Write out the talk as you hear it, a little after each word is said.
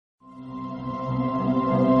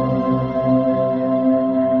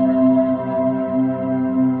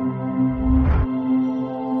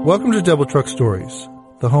Welcome to Double Truck Stories,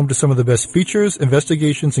 the home to some of the best features,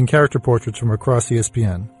 investigations, and character portraits from across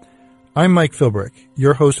ESPN. I'm Mike Philbrick,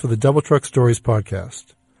 your host for the Double Truck Stories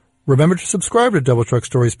podcast. Remember to subscribe to Double Truck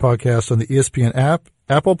Stories podcast on the ESPN app,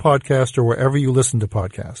 Apple Podcast, or wherever you listen to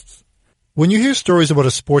podcasts. When you hear stories about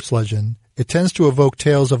a sports legend, it tends to evoke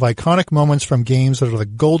tales of iconic moments from games that are the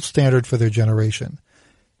gold standard for their generation.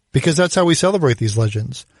 Because that's how we celebrate these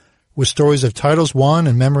legends, with stories of titles won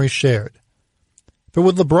and memories shared. But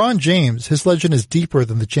with LeBron James, his legend is deeper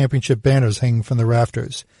than the championship banners hanging from the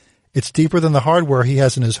rafters. It's deeper than the hardware he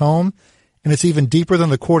has in his home, and it's even deeper than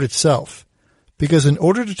the court itself. Because in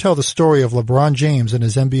order to tell the story of LeBron James and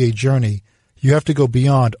his NBA journey, you have to go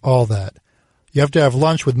beyond all that. You have to have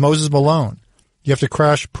lunch with Moses Malone. You have to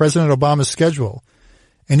crash President Obama's schedule,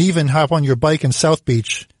 and even hop on your bike in South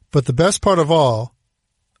Beach. But the best part of all,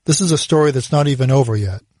 this is a story that's not even over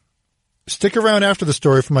yet. Stick around after the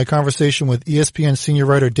story for my conversation with ESPN senior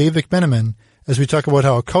writer Dave McMenamin as we talk about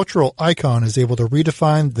how a cultural icon is able to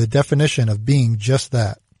redefine the definition of being just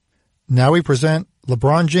that. Now we present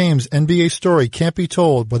LeBron James' NBA story can't be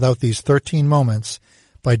told without these 13 moments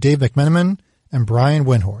by Dave McMenamin and Brian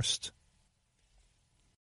Windhorst.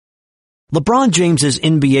 LeBron James's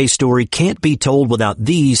NBA story can't be told without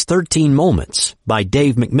these 13 moments by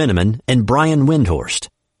Dave McMenamin and Brian Windhorst.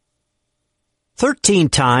 13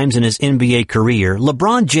 times in his NBA career,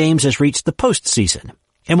 LeBron James has reached the postseason.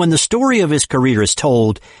 And when the story of his career is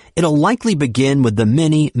told, it'll likely begin with the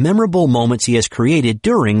many memorable moments he has created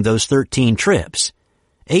during those 13 trips.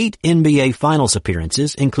 8 NBA Finals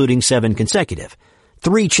appearances, including 7 consecutive,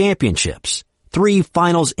 3 championships, 3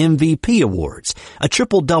 Finals MVP awards, a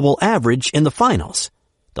triple-double average in the Finals.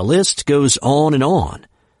 The list goes on and on.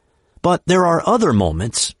 But there are other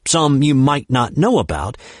moments, some you might not know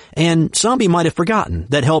about, and some you might have forgotten,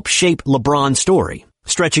 that help shape LeBron's story,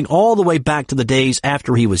 stretching all the way back to the days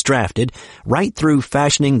after he was drafted, right through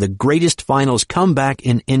fashioning the greatest finals comeback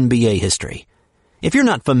in NBA history. If you're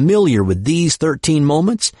not familiar with these 13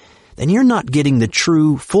 moments, then you're not getting the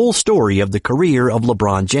true, full story of the career of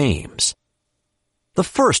LeBron James. The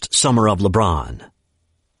first summer of LeBron.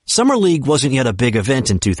 Summer League wasn't yet a big event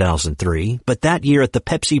in 2003, but that year at the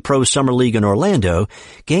Pepsi Pro Summer League in Orlando,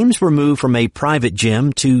 games were moved from a private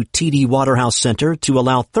gym to TD Waterhouse Center to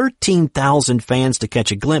allow 13,000 fans to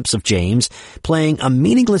catch a glimpse of James playing a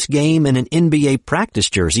meaningless game in an NBA practice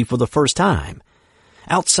jersey for the first time.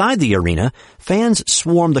 Outside the arena, fans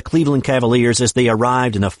swarmed the Cleveland Cavaliers as they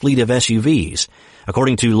arrived in a fleet of SUVs.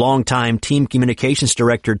 According to longtime team communications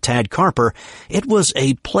director Tad Carper, it was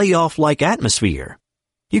a playoff-like atmosphere.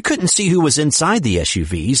 You couldn't see who was inside the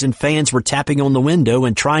SUVs, and fans were tapping on the window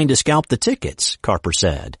and trying to scalp the tickets, Carper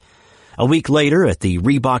said. A week later, at the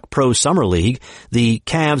Reebok Pro Summer League, the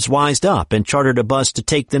Cavs wised up and chartered a bus to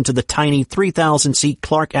take them to the tiny 3,000-seat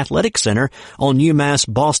Clark Athletic Center on UMass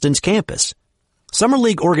Boston's campus. Summer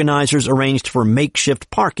League organizers arranged for makeshift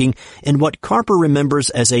parking in what Carper remembers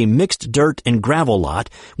as a mixed dirt and gravel lot,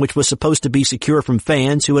 which was supposed to be secure from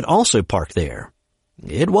fans who had also parked there.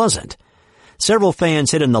 It wasn't. Several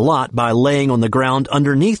fans hid in the lot by laying on the ground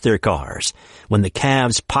underneath their cars. When the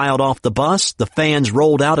Cavs piled off the bus, the fans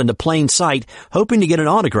rolled out into plain sight, hoping to get an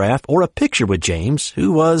autograph or a picture with James,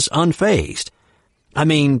 who was unfazed. I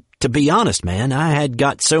mean, to be honest, man, I had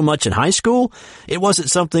got so much in high school, it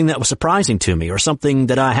wasn't something that was surprising to me or something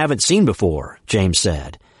that I haven't seen before, James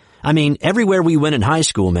said. I mean, everywhere we went in high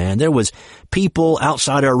school, man, there was people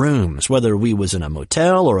outside our rooms, whether we was in a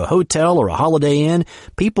motel or a hotel or a Holiday Inn,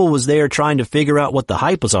 people was there trying to figure out what the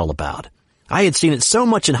hype was all about. I had seen it so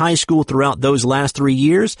much in high school throughout those last 3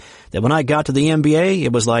 years that when I got to the NBA,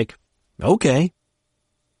 it was like, okay.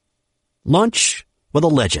 Lunch with a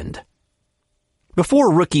legend.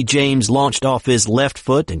 Before rookie James launched off his left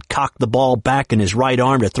foot and cocked the ball back in his right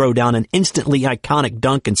arm to throw down an instantly iconic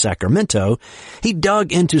dunk in Sacramento, he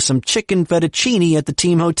dug into some chicken fettuccine at the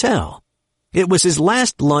team hotel. It was his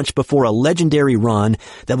last lunch before a legendary run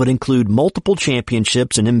that would include multiple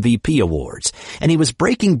championships and MVP awards, and he was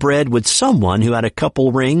breaking bread with someone who had a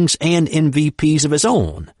couple rings and MVPs of his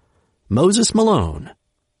own, Moses Malone.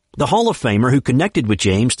 The Hall of Famer, who connected with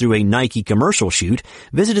James through a Nike commercial shoot,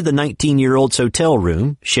 visited the 19-year-old's hotel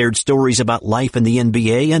room, shared stories about life in the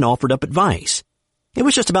NBA, and offered up advice. It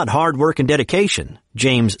was just about hard work and dedication,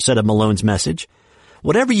 James said of Malone's message.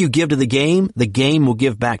 Whatever you give to the game will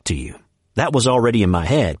give back to you. That was already in my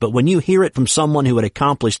head, but when you hear it from someone who had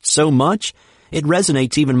accomplished so much, it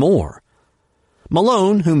resonates even more.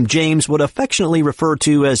 Malone, whom James would affectionately refer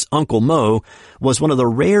to as Uncle Mo, was one of the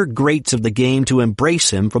rare greats of the game to embrace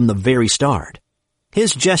him from the very start.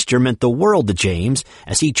 His gesture meant the world to James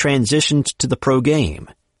as he transitioned to the pro game.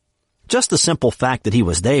 Just the simple fact that he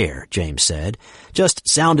was there, James said, just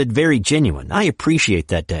sounded very genuine. I appreciate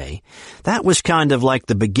that day. That was kind of like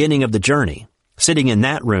the beginning of the journey. Sitting in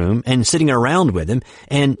that room and sitting around with him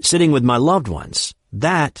and sitting with my loved ones.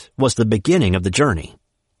 That was the beginning of the journey.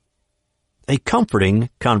 A comforting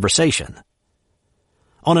conversation.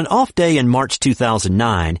 On an off day in March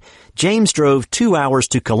 2009, James drove 2 hours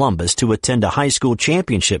to Columbus to attend a high school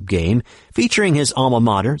championship game featuring his alma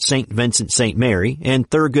mater, St. Vincent St. Mary, and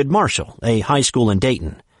Thurgood Marshall, a high school in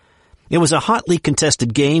Dayton. It was a hotly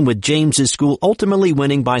contested game with James's school ultimately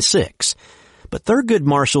winning by 6. But Thurgood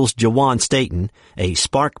Marshall's Jawan Staten, a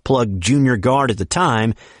spark-plug junior guard at the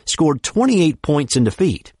time, scored 28 points in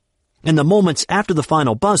defeat. In the moments after the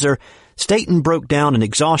final buzzer, Staten broke down in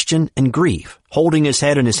exhaustion and grief, holding his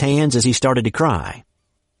head in his hands as he started to cry.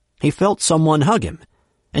 He felt someone hug him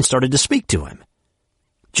and started to speak to him.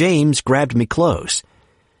 James grabbed me close.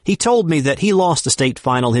 He told me that he lost the state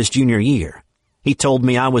final his junior year. He told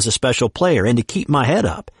me I was a special player and to keep my head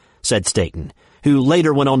up, said Staten, who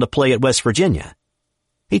later went on to play at West Virginia.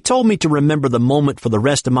 He told me to remember the moment for the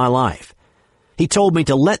rest of my life. He told me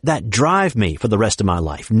to let that drive me for the rest of my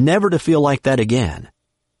life, never to feel like that again.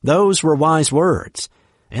 Those were wise words,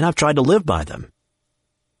 and I've tried to live by them.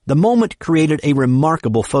 The moment created a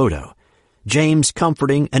remarkable photo, James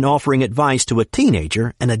comforting and offering advice to a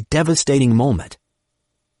teenager in a devastating moment.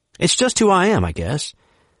 It's just who I am, I guess.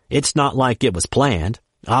 It's not like it was planned.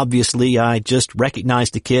 Obviously, I just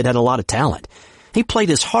recognized the kid had a lot of talent. He played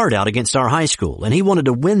his heart out against our high school, and he wanted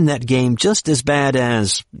to win that game just as bad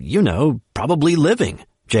as, probably living,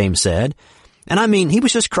 James said. And I mean, he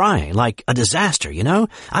was just crying like a disaster,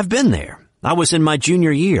 I've been there. I was in my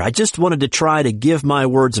junior year. I just wanted to try to give my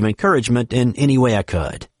words of encouragement in any way I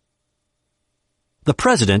could. The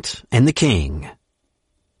President and the King.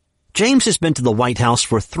 James has been to the White House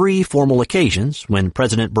for 3 formal occasions when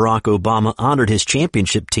President Barack Obama honored his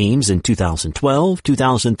championship teams in 2012,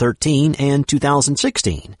 2013, and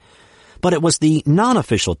 2016. But it was the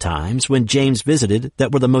non-official times when James visited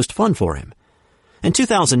that were the most fun for him. In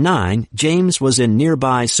 2009, James was in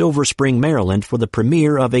nearby Silver Spring, Maryland for the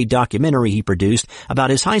premiere of a documentary he produced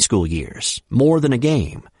about his high school years, More Than a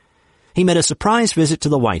Game. He made a surprise visit to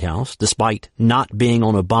the White House despite not being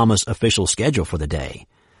on Obama's official schedule for the day.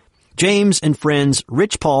 James and friends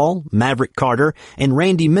Rich Paul, Maverick Carter, and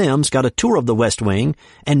Randy Mims got a tour of the West Wing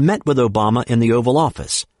and met with Obama in the Oval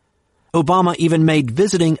Office. Obama even made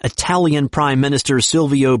visiting Italian Prime Minister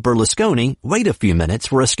Silvio Berlusconi wait a few minutes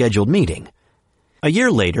for a scheduled meeting. A year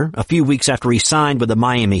later, a few weeks after he signed with the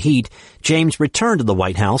Miami Heat, James returned to the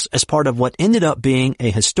White House as part of what ended up being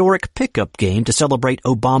a historic pickup game to celebrate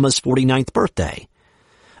Obama's 49th birthday.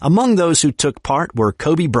 Among those who took part were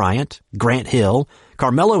Kobe Bryant, Grant Hill,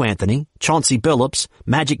 Carmelo Anthony, Chauncey Billups,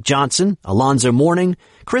 Magic Johnson, Alonzo Mourning,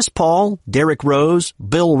 Chris Paul, Derrick Rose,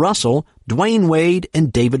 Bill Russell, Dwayne Wade,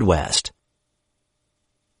 and David West.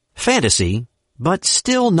 Fantasy, but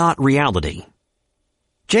still not reality.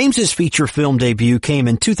 James's feature film debut came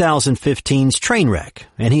in 2015's Trainwreck,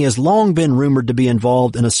 and he has long been rumored to be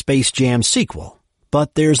involved in a Space Jam sequel.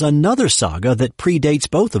 But there's another saga that predates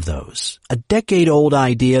both of those, a decade-old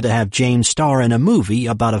idea to have James star in a movie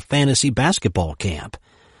about a fantasy basketball camp.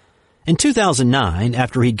 In 2009,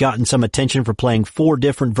 after he'd gotten some attention for playing 4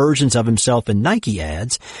 different versions of himself in Nike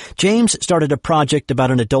ads, James started a project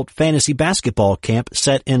about an adult fantasy basketball camp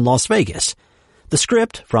set in Las Vegas. The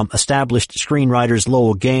script, from established screenwriters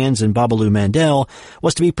Lowell Gans and Babalu Mandel,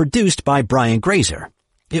 was to be produced by Brian Grazer.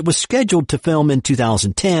 It was scheduled to film in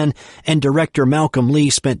 2010, and director Malcolm Lee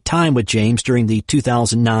spent time with James during the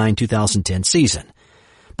 2009-2010 season.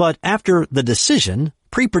 But after the decision,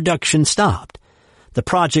 pre-production stopped. The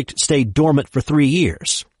project stayed dormant for 3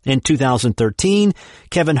 years. In 2013,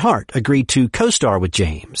 Kevin Hart agreed to co-star with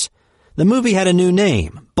James. The movie had a new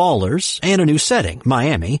name, Ballers, and a new setting,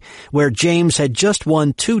 Miami, where James had just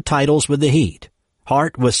won 2 titles with the Heat.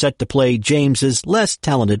 Hart was set to play James's less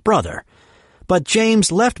talented brother. But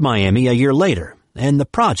James left Miami a year later, and the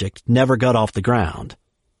project never got off the ground.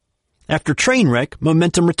 After Trainwreck,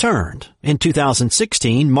 momentum returned. In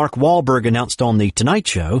 2016, Mark Wahlberg announced on The Tonight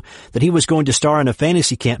Show that he was going to star in a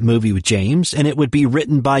fantasy camp movie with James, and it would be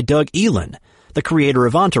written by Doug Elin, the creator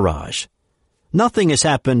of Entourage. Nothing has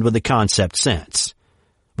happened with the concept since.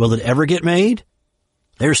 Will it ever get made?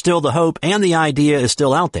 There's still the hope, and the idea is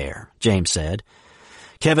still out there, James said.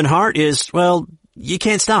 Kevin Hart is, well, you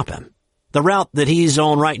can't stop him. The route that he's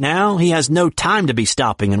on right now, he has no time to be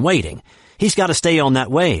stopping and waiting. He's got to stay on that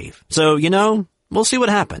wave. So, we'll see what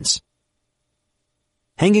happens.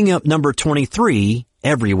 Hanging up number 23,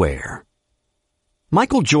 everywhere.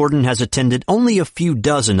 Michael Jordan has attended only a few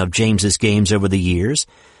dozen of James's games over the years,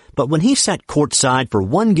 But when he sat courtside for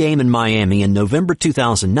one game in Miami in November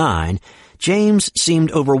 2009, James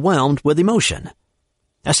seemed overwhelmed with emotion.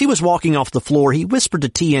 As he was walking off the floor, he whispered to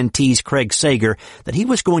TNT's Craig Sager that he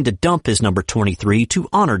was going to dump his number 23 to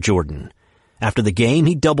honor Jordan. After the game,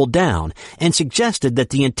 he doubled down and suggested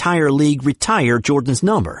that the entire league retire Jordan's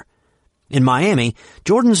number. In Miami,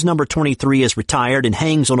 Jordan's number 23 is retired and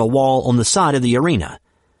hangs on a wall on the side of the arena.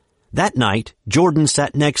 That night, Jordan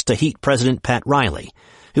sat next to Heat president Pat Riley,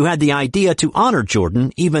 who had the idea to honor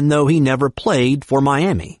Jordan even though he never played for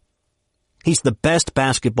Miami. "He's the best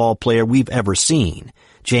basketball player we've ever seen,"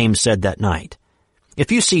 James said that night.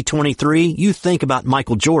 "If you see 23, you think about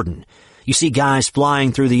Michael Jordan. You see guys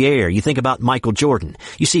flying through the air, you think about Michael Jordan.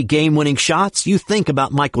 You see game-winning shots, you think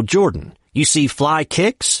about Michael Jordan. You see fly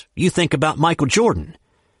kicks, you think about Michael Jordan.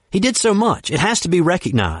 He did so much, it has to be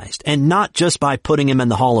recognized, and not just by putting him in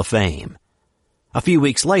the Hall of Fame." A few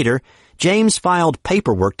weeks later, James filed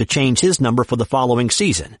paperwork to change his number for the following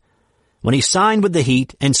season. When he signed with the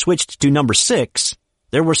Heat and switched to number 6,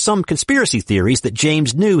 there were some conspiracy theories that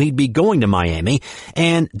James knew he'd be going to Miami,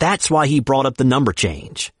 and that's why he brought up the number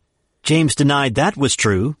change. James denied that was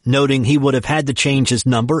true, noting he would have had to change his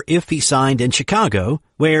number if he signed in Chicago,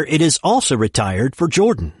 where it is also retired for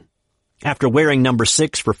Jordan. After wearing number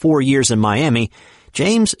 6 for 4 years in Miami,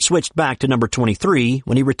 James switched back to number 23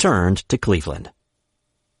 when he returned to Cleveland.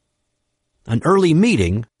 An early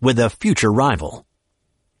meeting with a future rival.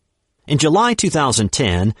 In July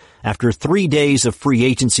 2010, after 3 days of free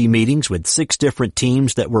agency meetings with 6 different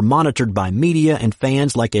teams that were monitored by media and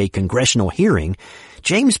fans like a congressional hearing,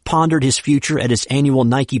 James pondered his future at his annual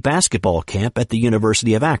Nike basketball camp at the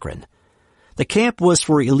University of Akron. The camp was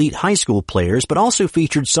for elite high school players, but also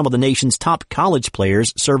featured some of the nation's top college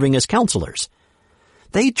players serving as counselors.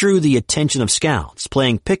 They drew the attention of scouts,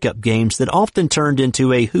 playing pickup games that often turned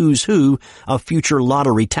into a who's who of future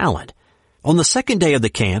lottery talent. On the second day of the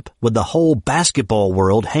camp, with the whole basketball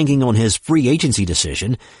world hanging on his free agency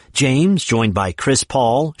decision, James, joined by Chris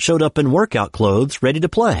Paul, showed up in workout clothes ready to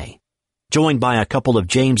play. Joined by a couple of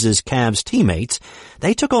James's Cavs teammates,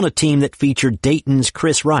 they took on a team that featured Dayton's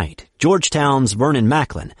Chris Wright, Georgetown's Vernon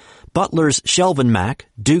Macklin, Butler's Shelvin Mack,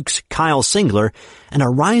 Duke's Kyle Singler, and a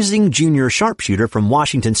rising junior sharpshooter from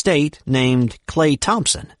Washington State named Klay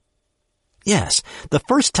Thompson. Yes, the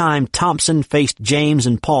first time Thompson faced James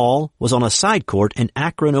and Paul was on a side court in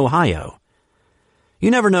Akron, Ohio. "You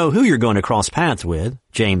never know who you're going to cross paths with,"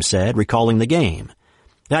 James said, recalling the game.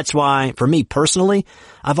 "That's why, for me personally,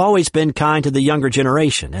 I've always been kind to the younger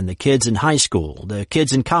generation and the kids in high school, the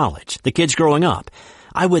kids in college, the kids growing up.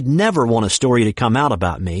 I would never want a story to come out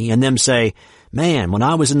about me and them say, 'Man, when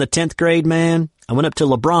I was in the 10th grade, man, I went up to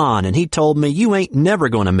LeBron and he told me you ain't never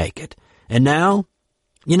going to make it. And now,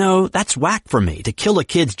 you know, that's whack for me, to kill a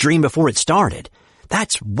kid's dream before it started.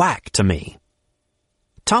 That's whack to me.'"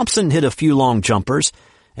 Thompson hit a few long jumpers,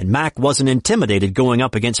 and Mack wasn't intimidated going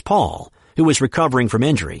up against Paul, who was recovering from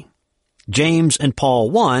injury. James and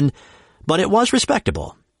Paul won, but it was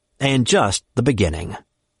respectable, and just the beginning.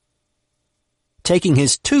 Taking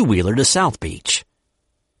his two-wheeler to South Beach.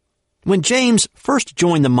 When James first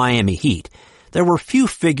joined the Miami Heat, there were few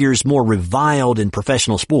figures more reviled in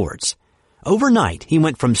professional sports. Overnight, he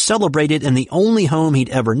went from celebrated in the only home he'd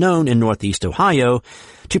ever known in Northeast Ohio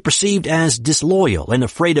to perceived as disloyal and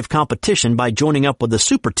afraid of competition by joining up with the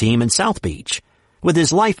super team in South Beach. With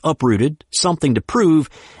his life uprooted, something to prove,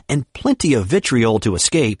 and plenty of vitriol to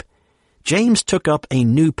escape, James took up a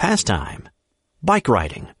new pastime: bike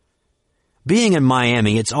riding. "Being in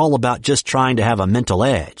Miami, it's all about just trying to have a mental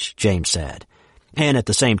edge," James said. "And at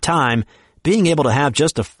the same time, being able to have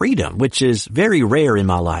just a freedom, which is very rare in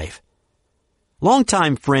my life."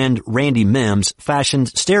 Longtime friend Randy Mims fashioned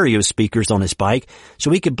stereo speakers on his bike so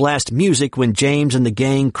he could blast music when James and the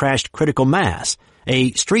gang crashed Critical Mass,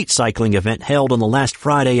 a street cycling event held on the last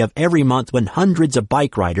Friday of every month when hundreds of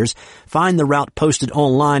bike riders find the route posted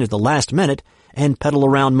online at the last minute and pedal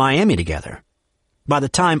around Miami together. By the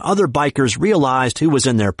time other bikers realized who was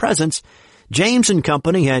in their presence, James and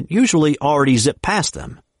company had usually already zipped past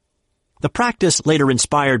them. The practice later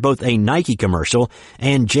inspired both a Nike commercial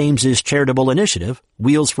and James's charitable initiative,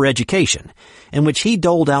 Wheels for Education, in which he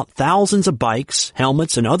doled out thousands of bikes,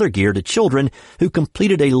 helmets, and other gear to children who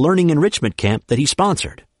completed a learning enrichment camp that he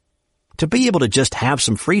sponsored. "To be able to just have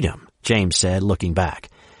some freedom," James said, looking back,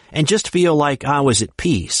 "and just feel like I was at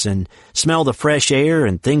peace and smell the fresh air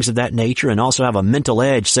and things of that nature, and also have a mental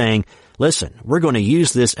edge saying, 'Listen, we're going to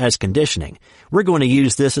use this as conditioning. We're going to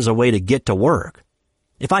use this as a way to get to work.'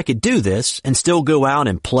 If I could do this and still go out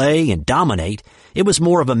and play and dominate, it was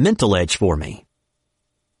more of a mental edge for me."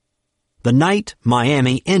 The night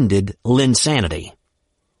Miami ended Linsanity.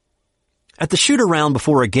 At the shoot-around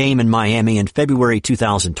before a game in Miami in February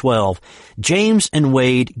 2012, James and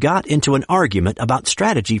Wade got into an argument about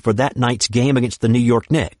strategy for that night's game against the New York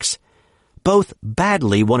Knicks. Both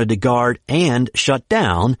badly wanted to guard and shut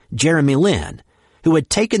down Jeremy Lin, who had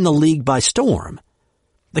taken the league by storm.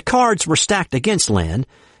 The cards were stacked against Lin.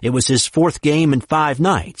 It was his fourth game in 5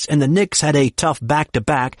 nights, and the Knicks had a tough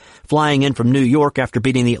back-to-back flying in from New York after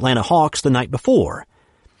beating the Atlanta Hawks the night before.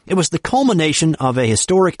 It was the culmination of a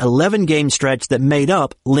historic 11-game stretch that made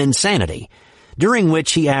up Lin's sanity, during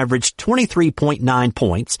which he averaged 23.9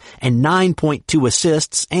 points and 9.2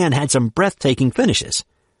 assists and had some breathtaking finishes.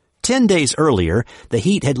 10 days earlier, the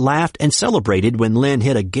Heat had laughed and celebrated when Lin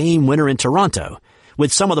hit a game winner in Toronto,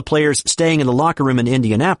 with some of the players staying in the locker room in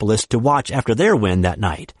Indianapolis to watch after their win that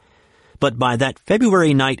night. But by that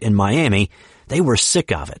February night in Miami, they were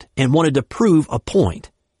sick of it and wanted to prove a point.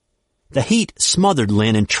 The Heat smothered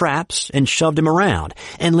Lin in traps and shoved him around,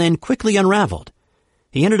 and Lin quickly unraveled.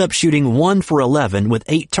 He ended up shooting 1 for 11 with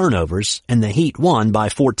 8 turnovers, and the Heat won by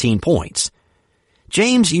 14 points.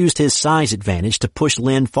 James used his size advantage to push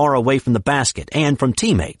Lin far away from the basket and from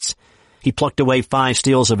teammates. He plucked away 5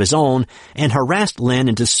 steals of his own and harassed Lin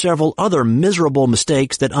into several other miserable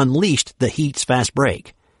mistakes that unleashed the Heat's fast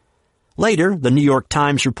break. Later, the New York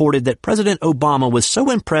Times reported that President Obama was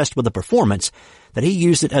so impressed with the performance that he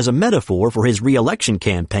used it as a metaphor for his re-election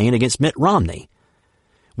campaign against Mitt Romney.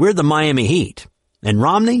 "We're the Miami Heat, and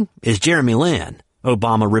Romney is Jeremy Lin,"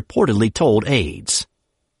 Obama reportedly told aides.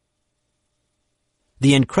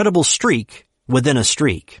 The incredible streak within a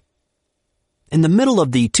streak. In the middle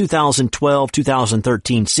of the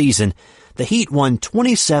 2012-2013 season, the Heat won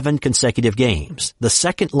 27 consecutive games, the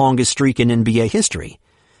second longest streak in NBA history.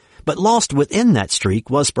 But lost within that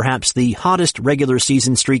streak was perhaps the hottest regular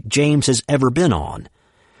season streak James has ever been on.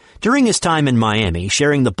 During his time in Miami,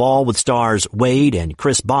 sharing the ball with stars Wade and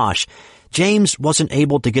Chris Bosh, James wasn't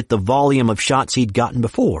able to get the volume of shots he'd gotten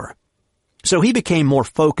before. So he became more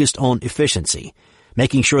focused on efficiency,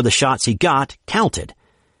 making sure the shots he got counted.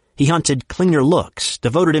 He hunted cleaner looks,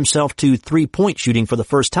 devoted himself to three-point shooting for the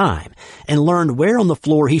first time, and learned where on the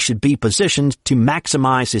floor he should be positioned to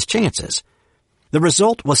maximize his chances. The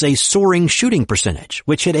result was a soaring shooting percentage,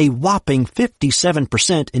 which hit a whopping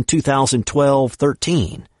 57% in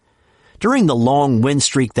 2012-13. During the long win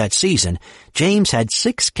streak that season, James had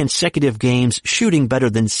 6 consecutive games shooting better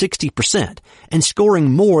than 60% and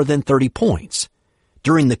scoring more than 30 points.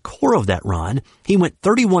 During the core of that run, he went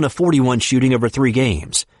 31 of 41 shooting over 3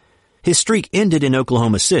 games. His streak ended in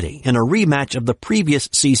Oklahoma City in a rematch of the previous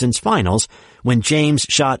season's finals when James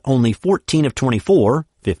shot only 14 of 24,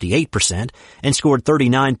 58%, and scored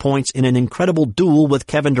 39 points in an incredible duel with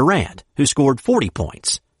Kevin Durant, who scored 40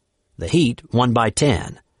 points. The Heat won by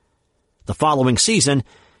 10. The following season,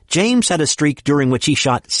 James had a streak during which he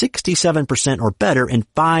shot 67% or better in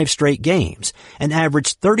 5 straight games and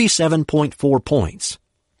averaged 37.4 points.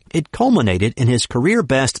 It culminated in his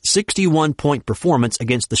career-best 61-point performance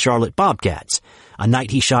against the Charlotte Bobcats, a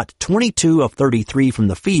night he shot 22 of 33 from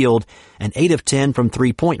the field and 8 of 10 from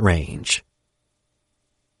three-point range.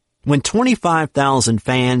 When 25,000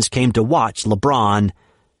 fans came to watch LeBron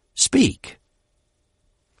speak.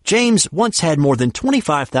 James once had more than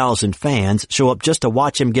 25,000 fans show up just to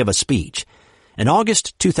watch him give a speech. In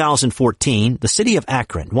August 2014, the city of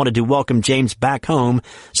Akron wanted to welcome James back home,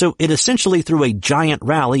 so it essentially threw a giant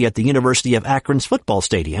rally at the University of Akron's football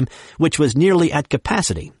stadium, which was nearly at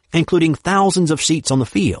capacity, including thousands of seats on the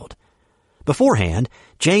field. Beforehand,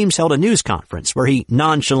 James held a news conference where he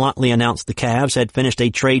nonchalantly announced the Cavs had finished a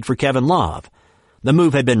trade for Kevin Love. The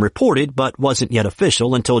move had been reported but wasn't yet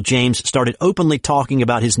official until James started openly talking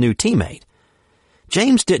about his new teammate.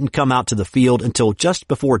 James didn't come out to the field until just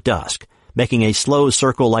before dusk, making a slow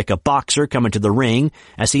circle like a boxer coming to the ring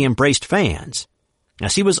as he embraced fans.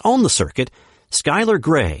 As he was on the circuit, Skylar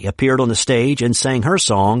Gray appeared on the stage and sang her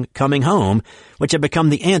song, Coming Home, which had become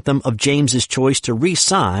the anthem of James's choice to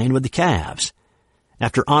re-sign with the Cavs.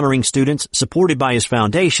 After honoring students supported by his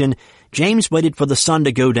foundation, James waited for the sun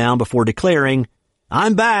to go down before declaring,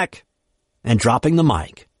 "I'm back," and dropping the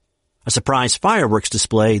mic. A surprise fireworks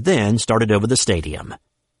display then started over the stadium.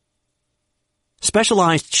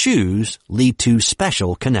 Specialized shoes lead to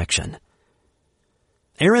special connection.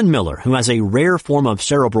 Aaron Miller, who has a rare form of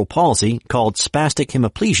cerebral palsy called spastic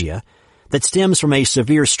hemiplegia that stems from a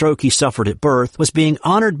severe stroke he suffered at birth, was being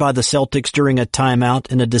honored by the Celtics during a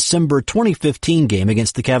timeout in a December 2015 game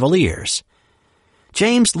against the Cavaliers.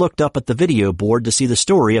 James looked up at the video board to see the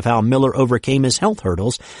story of how Miller overcame his health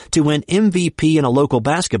hurdles to win MVP in a local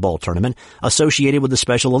basketball tournament associated with the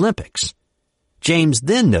Special Olympics. James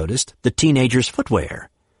then noticed the teenager's footwear.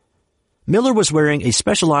 Miller was wearing a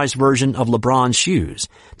specialized version of LeBron's shoes,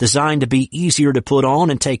 designed to be easier to put on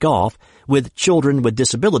and take off, with children with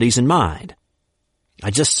disabilities in mind.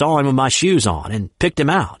 I just saw him with my shoes on and picked him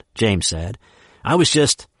out, James said.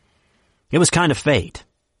 It was kind of fate.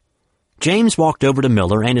 James walked over to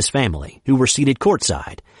Miller and his family, who were seated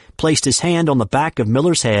courtside, placed his hand on the back of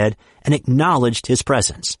Miller's head, and acknowledged his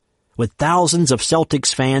presence, with thousands of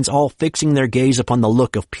Celtics fans all fixing their gaze upon the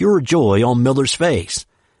look of pure joy on Miller's face.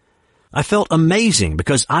 I felt amazing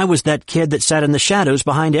because I was that kid that sat in the shadows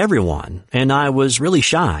behind everyone, and I was really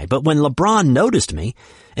shy. But when LeBron noticed me,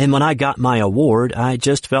 and when I got my award, I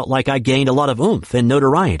just felt like I gained a lot of oomph and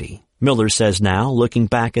notoriety, Miller says now, looking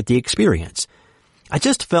back at the experience. I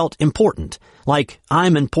just felt important, like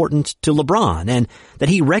I'm important to LeBron, and that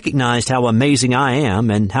he recognized how amazing I am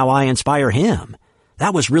and how I inspire him.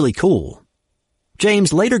 That was really cool.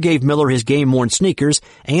 James later gave Miller his game-worn sneakers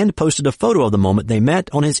and posted a photo of the moment they met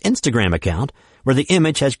on his Instagram account, where the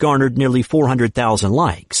image has garnered nearly 400,000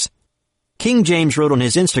 likes. King James wrote on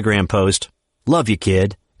his Instagram post, "Love you,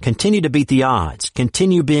 kid. Continue to beat the odds,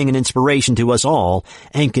 continue being an inspiration to us all,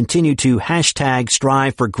 and continue to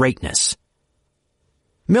 #strive for greatness."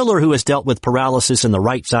 Miller, who has dealt with paralysis in the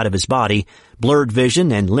right side of his body, blurred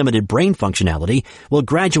vision, and limited brain functionality, will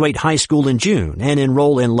graduate high school in June and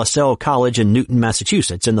enroll in LaSalle College in Newton,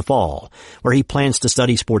 Massachusetts in the fall, where he plans to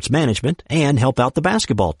study sports management and help out the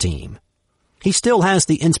basketball team. He still has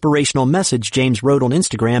the inspirational message James wrote on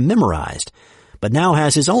Instagram memorized, but now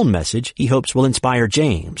has his own message he hopes will inspire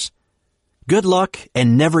James. "Good luck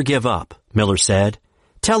and never give up," Miller said.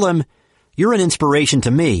 "Tell him, you're an inspiration to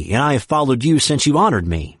me, and I have followed you since you honored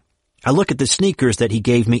me. I look at the sneakers that he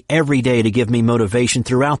gave me every day to give me motivation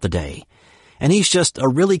throughout the day. And he's just a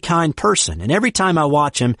really kind person, and every time I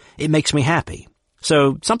watch him, it makes me happy.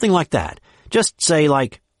 So, something like that. Just say,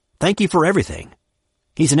 like, thank you for everything.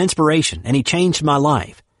 He's an inspiration, and he changed my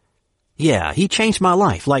life. Yeah, he changed my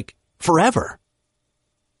life, like, forever."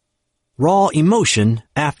 Raw emotion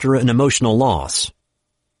after an emotional loss.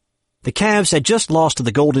 The Cavs had just lost to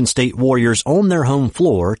the Golden State Warriors on their home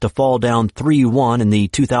floor to fall down 3-1 in the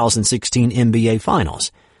 2016 NBA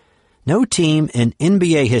Finals. No team in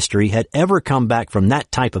NBA history had ever come back from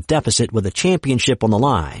that type of deficit with a championship on the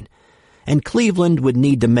line, and Cleveland would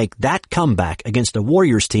need to make that comeback against a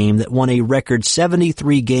Warriors team that won a record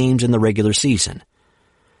 73 games in the regular season.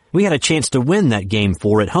 "We had a chance to win that Game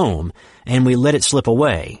 4 at home, and we let it slip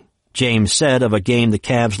away," James said of a game the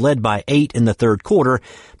Cavs led by 8 in the third quarter,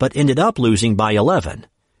 but ended up losing by 11.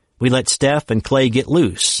 "We let Steph and Clay get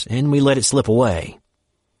loose, and we let it slip away."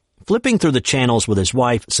 Flipping through the channels with his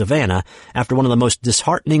wife, Savannah, after one of the most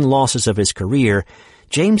disheartening losses of his career,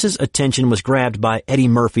 James's attention was grabbed by Eddie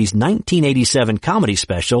Murphy's 1987 comedy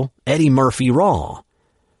special, Eddie Murphy Raw.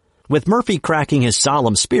 With Murphy cracking his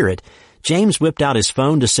solemn spirit, James whipped out his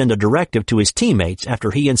phone to send a directive to his teammates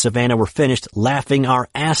after he and Savannah were finished laughing our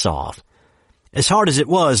ass off. "As hard as it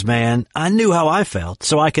was, man, I knew how I felt,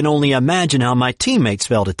 so I can only imagine how my teammates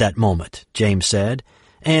felt at that moment," James said.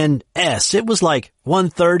 "And it was like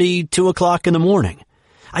 1:30, 2 o'clock in the morning.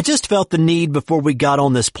 I just felt the need before we got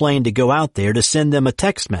on this plane to go out there to send them a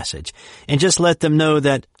text message and just let them know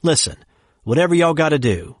that, listen, whatever y'all gotta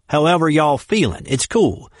do, however y'all feeling, it's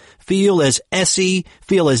cool. Feel as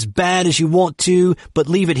feel as bad as you want to, but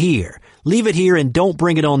leave it here. Leave it here and don't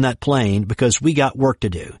bring it on that plane because we got work to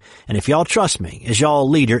do. And if y'all trust me as y'all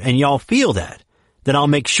leader and y'all feel that, then I'll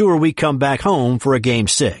make sure we come back home for a Game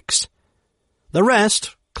 6. The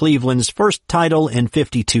rest, Cleveland's first title in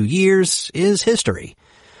 52 years, is history.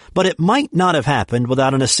 But it might not have happened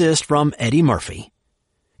without an assist from Eddie Murphy.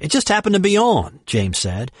 "It just happened to be on," James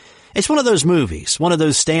said. "It's one of those movies, one of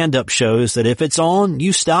those stand-up shows that if it's on,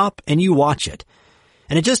 you stop and you watch it.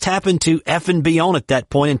 And it just happened to effing be on at that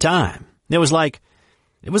point in time. It was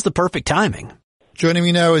the perfect timing." Joining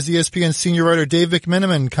me now is ESPN senior writer Dave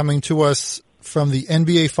McMenamin, coming to us from the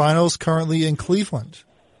NBA Finals, currently in Cleveland.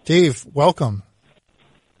 Dave, welcome.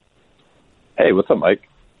 Hey, what's up, Mike?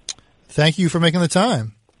 Thank you for making the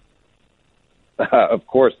time. Of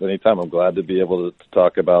course, anytime. I'm glad to be able to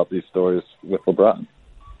talk about these stories with LeBron.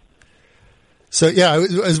 So, yeah, I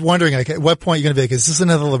was wondering, like, at what point you're going to be like, is this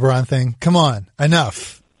another LeBron thing? Come on,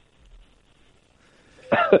 enough.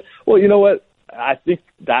 Well, you know what? I think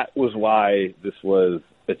that was why this was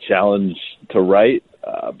a challenge to write,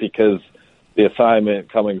 because the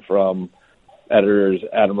assignment coming from editors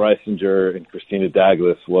Adam Reisinger and Christina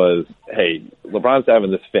Douglas was, hey, LeBron's having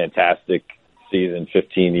this fantastic season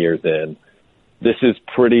 15 years in. This is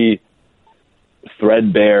pretty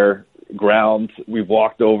threadbare ground. We've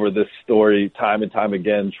walked over this story time and time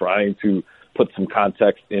again, trying to put some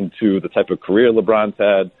context into the type of career LeBron's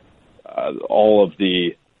had, all of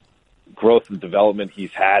the growth and development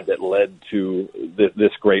he's had that led to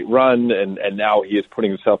this great run, and now he is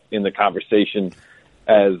putting himself in the conversation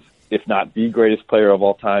as, if not the greatest player of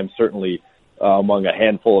all time, certainly among a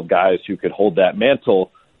handful of guys who could hold that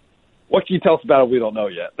mantle. What can you tell us about it? We don't know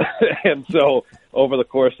yet. And so over the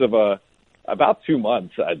course of about 2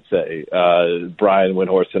 months, I'd say, Brian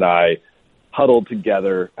Windhorst and I huddled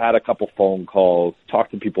together, had a couple phone calls,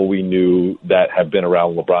 talked to people we knew that have been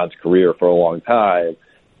around LeBron's career for a long time,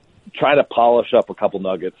 trying to polish up a couple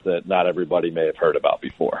nuggets that not everybody may have heard about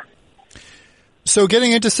before. So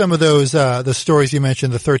getting into some of those, the stories you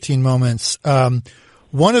mentioned, the 13 moments,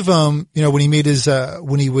 one of them, when he made his,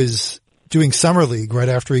 when he was doing summer league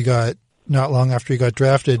not long after he got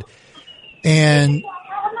drafted, and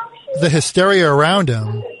the hysteria around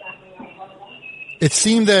him, it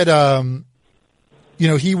seemed that,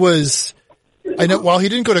 he was, while he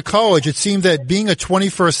didn't go to college, it seemed that being a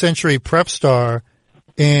 21st century prep star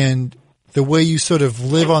and the way you sort of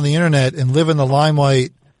live on the internet and live in the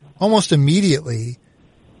limelight almost immediately,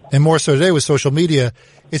 and more so today with social media,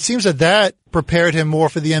 it seems that prepared him more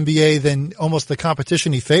for the NBA than almost the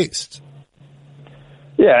competition he faced.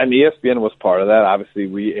 Yeah, and ESPN was part of that. Obviously,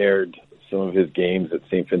 we aired some of his games at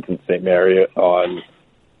St. Vincent St. Mary on,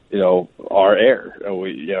 our air.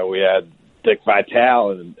 We had Dick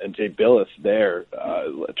Vitale and Jay Billis there,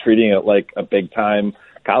 treating it like a big-time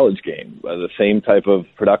college game, the same type of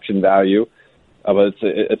production value. But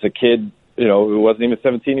it's a kid, who wasn't even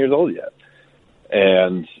 17 years old yet.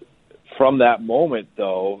 And from that moment,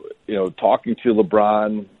 though, talking to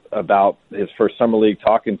LeBron about his first summer league,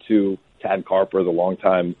 talking to Tad Carper, the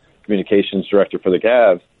longtime communications director for the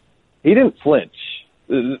Cavs, he didn't flinch.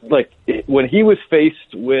 Like, when he was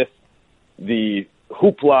faced with the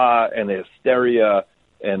hoopla and the hysteria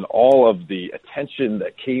and all of the attention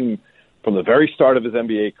that came from the very start of his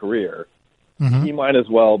NBA career, he might as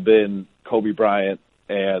well have been Kobe Bryant,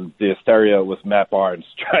 and the hysteria was Matt Barnes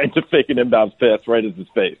trying to fake an inbound pass right in his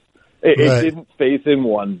face. It didn't faze him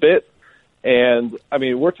one bit. And,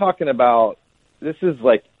 we're talking about, this is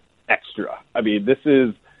like extra. This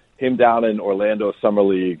is him down in Orlando Summer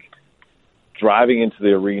League, driving into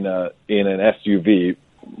the arena in an SUV.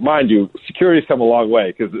 Mind you, security's come a long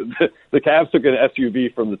way, because the Cavs took an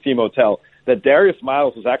SUV from the team hotel that Darius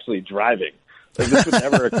Miles was actually driving. Like, this would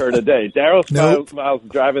never occur today. Darius Miles is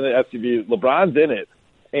driving the SUV. LeBron's in it.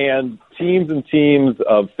 And teams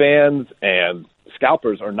of fans and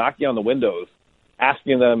scalpers are knocking on the windows,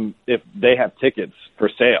 asking them if they have tickets for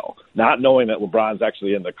sale, not knowing that LeBron's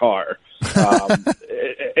actually in the car.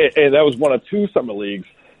 And that was one of two summer leagues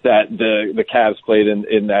that the Cavs played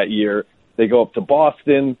in that year. They go up to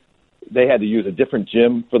Boston. They had to use a different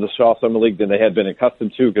gym for the Shaw Summer League than they had been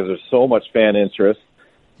accustomed to, because there's so much fan interest.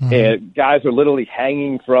 And guys are literally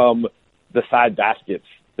hanging from the side baskets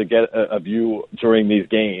to get a view during these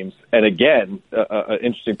games. And again, an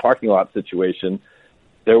interesting parking lot situation.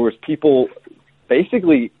 There was people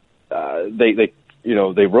basically, they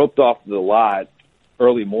roped off the lot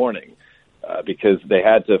early morning because they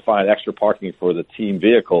had to find extra parking for the team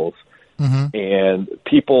vehicles. And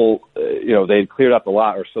people, they had cleared out the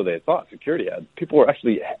lot, or so they had thought, security had. People were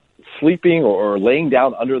actually sleeping or laying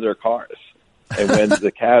down under their cars. And when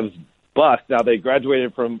the Cavs bust, now they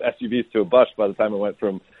graduated from SUVs to a bus by the time it went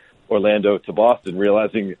from Orlando to Boston,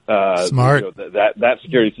 realizing Smart. That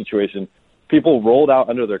security situation, people rolled out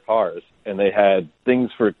under their cars, and they had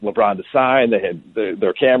things for LeBron to sign. They had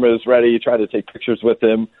their cameras ready, tried to take pictures with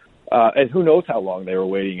him. And who knows how long they were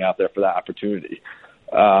waiting out there for that opportunity.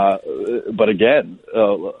 But again,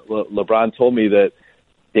 LeBron told me that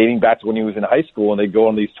dating back to when he was in high school and they'd go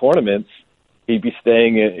on these tournaments, he'd be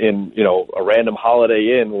staying in a random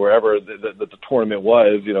Holiday Inn, wherever the tournament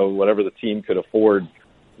was, whatever the team could afford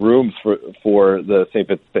rooms for the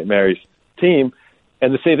St. Mary's team.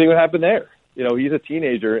 And the same thing would happen there. He's a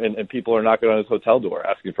teenager and people are knocking on his hotel door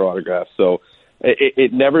asking for autographs. So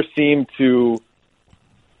it never seemed to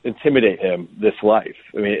intimidate him, this life.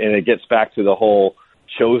 And it gets back to the whole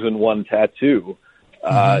chosen one tattoo.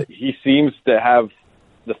 He seems to have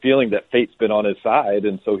the feeling that fate's been on his side,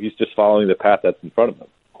 and so he's just following the path that's in front of him.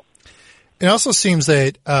 It also seems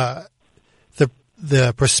that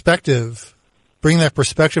the perspective, bringing that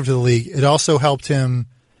perspective to the league, it also helped him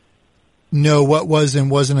know what was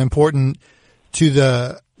and wasn't important to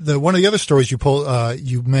the one of the other stories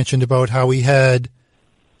you mentioned about how he had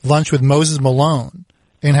lunch with Moses Malone,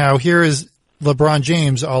 and how here is LeBron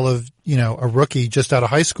James, a rookie just out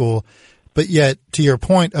of high school, but yet, to your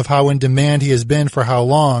point of how in demand he has been for how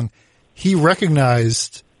long, he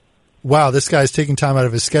recognized, wow, this guy's taking time out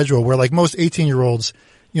of his schedule, where like most 18-year-olds,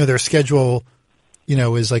 their schedule,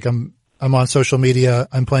 is like I'm on social media,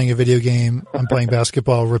 I'm playing a video game, I'm playing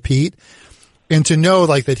basketball, repeat. And to know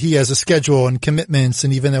like that he has a schedule and commitments,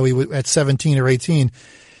 and even though he was at 17 or 18.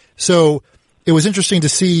 So it was interesting to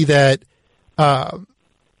see that,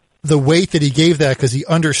 the weight that he gave that, because he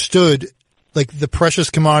understood like the precious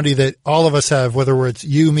commodity that all of us have, whether it's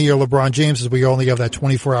you, me, or LeBron James, is we only have that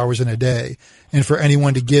 24 hours in a day. And for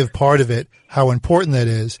anyone to give part of it, how important that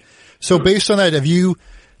is. So based on that, have you,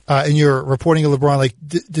 in your reporting of LeBron, like,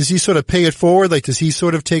 does he sort of pay it forward? Like, does he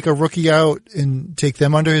sort of take a rookie out and take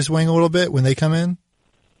them under his wing a little bit when they come in?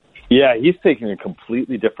 Yeah, he's taking a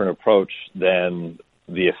completely different approach than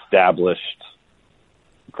the established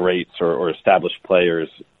greats or established players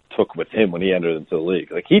took with him when he entered into the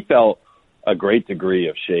league. Like, he felt a great degree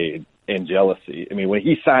of shade and jealousy. I mean, when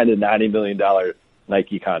he signed a $90 million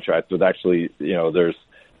Nike contract with actually, there's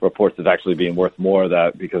reports of actually being worth more of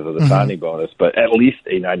that because of the signing bonus, but at least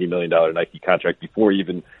a $90 million Nike contract before he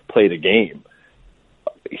even played a game.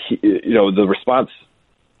 The response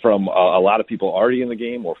from a lot of people already in the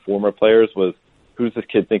game or former players was, who's this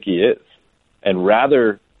kid think he is? And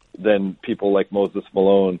rather than people like Moses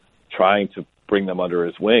Malone trying to bring them under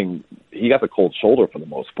his wing, he got the cold shoulder for the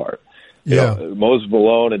most part. Moses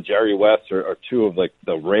Malone and Jerry West are two of like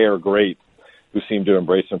the rare greats who seem to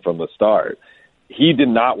embrace him from the start. He did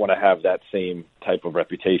not want to have that same type of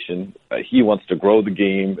reputation. He wants to grow the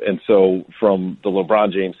game. And so from the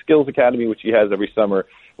LeBron James Skills Academy, which he has every summer,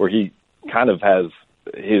 where he kind of has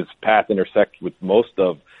his path intersect with most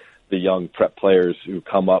of the young prep players who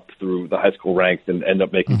come up through the high school ranks and end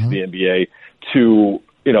up making to the NBA, to,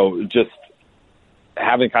 just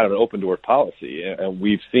having kind of an open door policy. And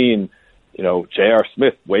we've seen, J.R.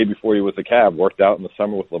 Smith, way before he was a Cav, worked out in the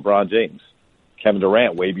summer with LeBron James. Kevin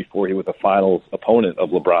Durant, way before he was a finals opponent of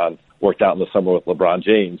LeBron, worked out in the summer with LeBron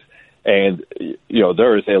James. And,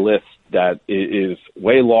 there is a list that is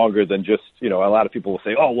way longer than just, a lot of people will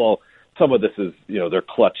say, oh, well, some of this is, they're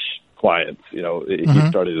clutch clients. He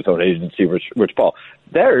started his own agency, Rich Paul.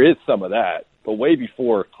 There is some of that, but way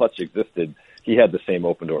before Clutch existed, he had the same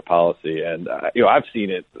open door policy. And, I've seen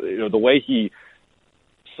it, the way he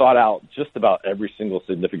sought out just about every single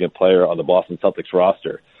significant player on the Boston Celtics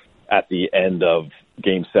roster at the end of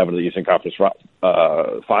Game 7 of the Eastern Conference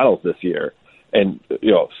Finals this year. And,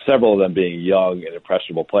 several of them being young and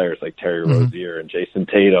impressionable players like Terry Rozier and Jason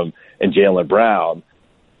Tatum and Jaylen Brown.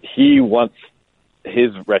 He wants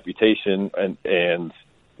his reputation and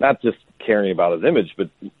not just caring about his image, but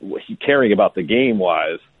caring about the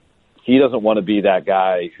game-wise. He doesn't want to be that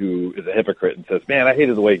guy who is a hypocrite and says, man, I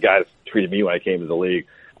hated the way guys treated me when I came to the league.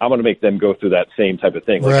 I'm going to make them go through that same type of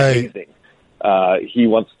thing. Right. He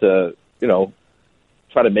wants to,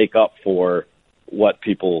 try to make up for what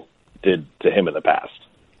people did to him in the past.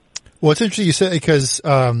 Well, it's interesting you said, because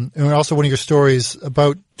and also one of your stories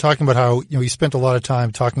about talking about how, you spent a lot of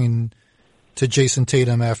time talking to Jason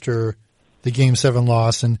Tatum after the Game 7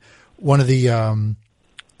 loss. And one of the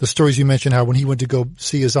stories you mentioned, how when he went to go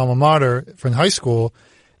see his alma mater from high school,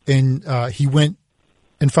 and he went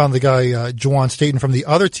and found the guy, Juwan Staten from the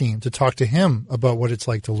other team, to talk to him about what it's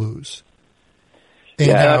like to lose.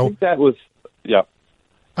 And I think that was,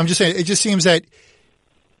 I'm just saying, it just seems that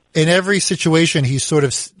in every situation, he's sort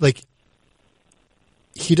of like,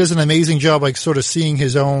 he does an amazing job, like sort of seeing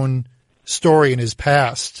his own story in his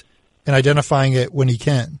past and identifying it when he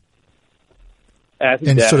can,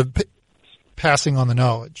 and sort of passing on the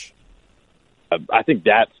knowledge. I think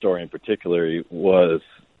that story in particular was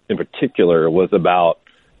about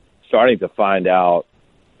starting to find out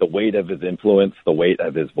the weight of his influence, the weight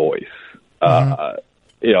of his voice.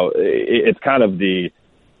 It's kind of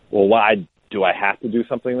well, why do I have to do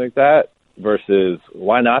something like that versus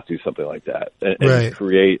why not do something like that and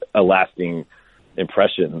create a lasting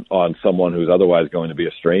impression on someone who's otherwise going to be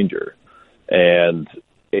a stranger. And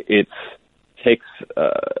it takes,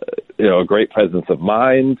 a great presence of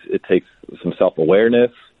mind. It takes some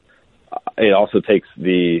self-awareness. It also takes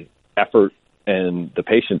the effort and the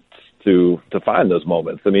patience to find those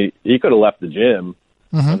moments. I mean, he could have left the gym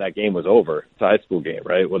when that game was over. It's a high school game,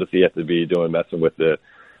 right? What does he have to be doing messing with the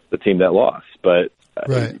team that lost? But,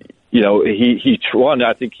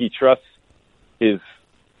 I think he trusts his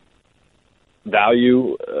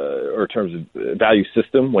value or in terms of value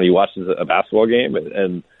system when he watches a basketball game.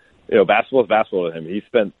 And basketball is basketball to him. He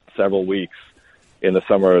spent several weeks in the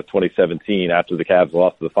summer of 2017 after the Cavs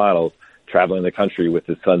lost to the finals traveling the country with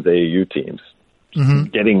his son's AAU teams,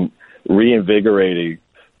 getting reinvigorated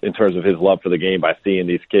in terms of his love for the game by seeing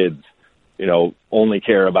these kids, only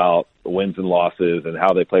care about wins and losses and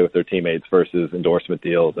how they play with their teammates versus endorsement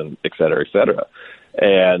deals and et cetera, et cetera.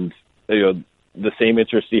 And, the same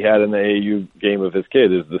interest he had in the AAU game of his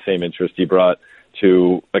kid is the same interest he brought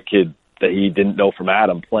to a kid that he didn't know from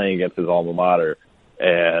Adam playing against his alma mater.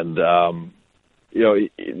 And,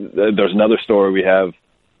 there's another story we have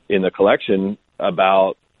in the collection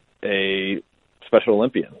about a Special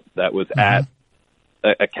Olympian that was at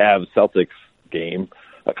a Cavs Celtics game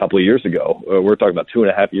a couple of years ago. We're talking about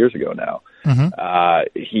 2.5 years ago now.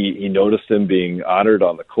 He noticed him being honored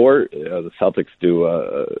on the court. The Celtics do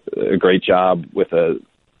a great job with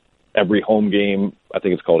every home game. I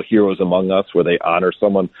think it's called Heroes Among Us, where they honor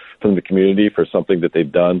someone from the community for something that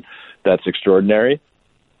they've done that's extraordinary.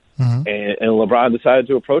 And LeBron decided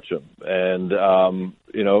to approach him and,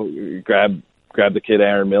 grab the kid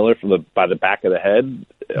Aaron Miller by the back of the head,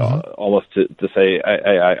 almost to say,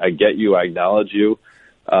 I get you, I acknowledge you.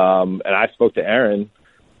 And I spoke to Aaron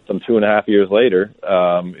some 2.5 years later,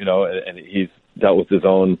 and he's dealt with his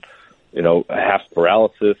own, half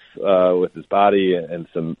paralysis with his body and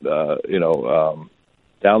some,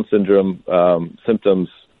 Down syndrome symptoms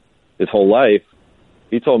his whole life.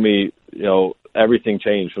 He told me, everything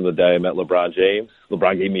changed from the day I met LeBron James.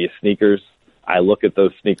 LeBron gave me his sneakers. I look at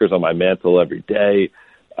those sneakers on my mantle every day.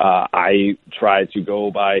 I try to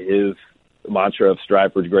go by his mantra of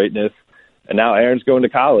strive for greatness. And now Aaron's going to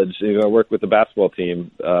college. He's going to work with the basketball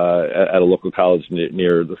team at a local college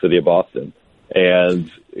near the city of Boston. And,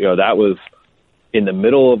 that was in the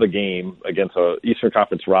middle of a game against an Eastern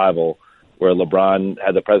Conference rival where LeBron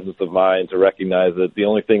had the presence of mind to recognize that the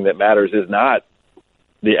only thing that matters is not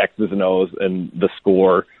the X's and O's and the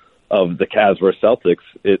score of the Cavs versus Celtics.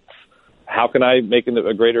 It's how can I make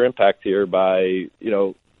a greater impact here by,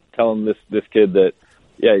 telling this kid that,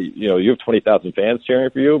 yeah, you have 20,000 fans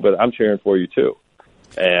cheering for you, but I'm cheering for you too.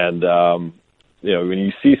 And, when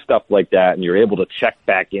you see stuff like that and you're able to check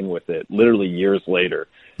back in with it literally years later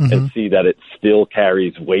and see that it still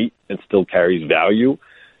carries weight and still carries value,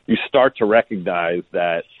 you start to recognize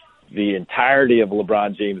that the entirety of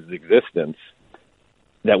LeBron James' existence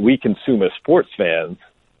that we consume as sports fans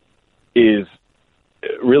is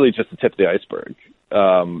really just the tip of the iceberg.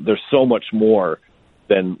 There's so much more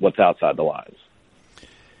than what's outside the lines.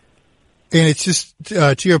 And it's just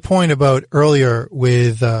to your point about earlier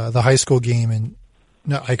with the high school game, and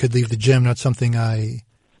no, I could leave the gym, not something I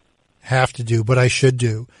have to do, but I should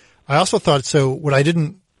do. I also thought, so what I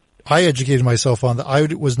educated myself on that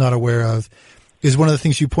I was not aware of is one of the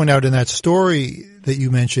things you point out in that story that you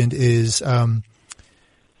mentioned is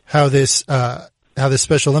how this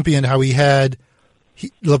Special Olympian, how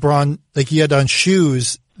LeBron, he had on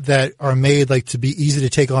shoes that are made to be easy to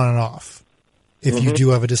take on and off if you do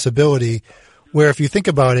have a disability, where if you think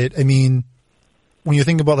about it, I mean, when you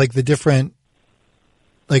think about the different,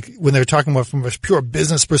 when they're talking about from a pure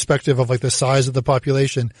business perspective of the size of the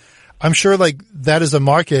population, I'm sure that is a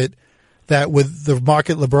market that with the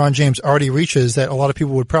market LeBron James already reaches, that a lot of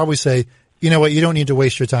people would probably say, you know what, you don't need to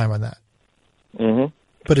waste your time on that.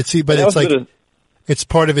 But it's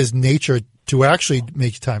part of his nature to actually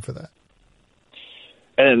make time for that.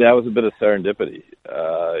 And that was a bit of serendipity.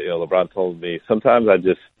 LeBron told me sometimes I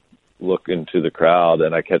just look into the crowd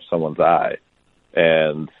and I catch someone's eye,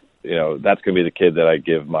 and that's going to be the kid that I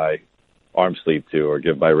give my arm sleeve to or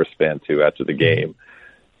give my wristband to after the game.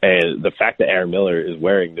 And the fact that Aaron Miller is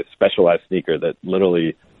wearing this specialized sneaker that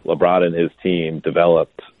literally LeBron and his team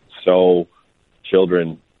developed, so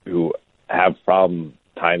children who have problems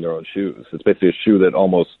tying their own shoes. It's basically a shoe that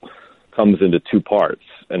almost comes into two parts,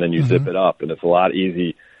 and then you zip it up, and it's a lot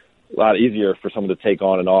easier for someone to take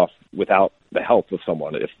on and off without the help of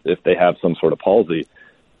someone if they have some sort of palsy.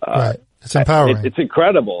 Right. It's empowering. It's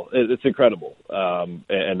incredible. It's incredible.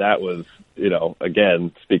 And that was,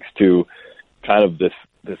 again, speaks to kind of this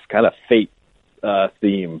kind of fate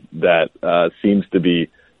theme that seems to be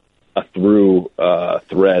a through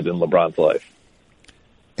thread in LeBron's life.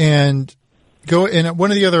 And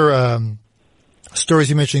one of the other stories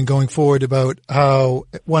you mentioned going forward about how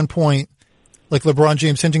at one point, LeBron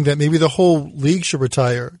James hinting that maybe the whole league should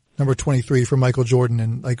retire number 23 for Michael Jordan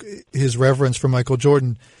and his reverence for Michael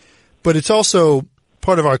Jordan. But it's also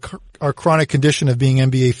part of our chronic condition of being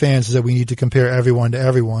NBA fans is that we need to compare everyone to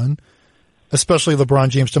everyone, especially LeBron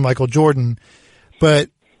James to Michael Jordan. But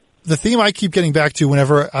the theme I keep getting back to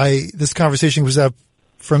whenever this conversation was up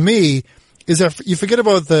for me is that you forget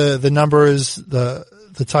about the numbers, the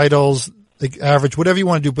titles, average, whatever you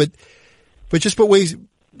want to do, but just what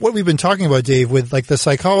we've been talking about, Dave, with the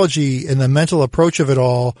psychology and the mental approach of it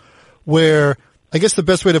all, where I guess the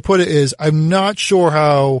best way to put it is I'm not sure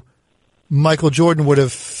how Michael Jordan would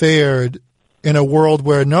have fared in a world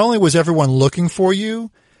where not only was everyone looking for you,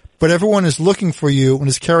 but everyone is looking for you and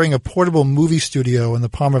is carrying a portable movie studio in the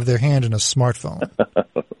palm of their hand and a smartphone.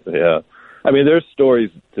 Yeah. I mean, there's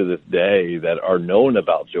stories to this day that are known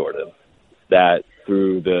about Jordan that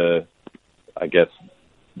through the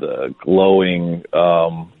glowing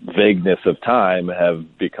vagueness of time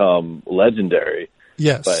have become legendary.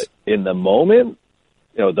 Yes. But in the moment,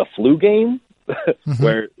 the flu game,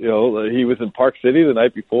 where, he was in Park City the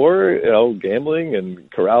night before, gambling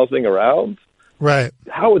and carousing around. Right.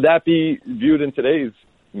 How would that be viewed in today's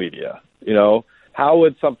media? How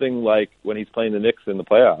would something like when he's playing the Knicks in the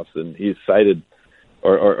playoffs and he's cited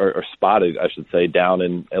or spotted, I should say, down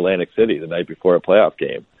in Atlantic City the night before a playoff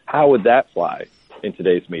game, how would that fly in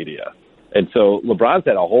today's media? And so LeBron's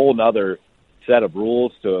had a whole nother set of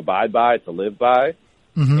rules to abide by, to live by.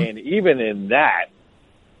 Mm-hmm. And even in that,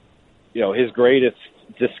 his greatest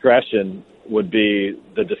discretion would be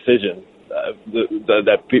the decision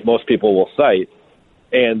that most people will cite,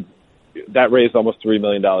 and that raised almost $3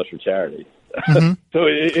 million for charity. Mm-hmm. So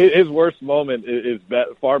his worst moment is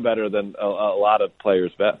far better than a lot of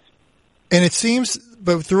players' best. And it seems,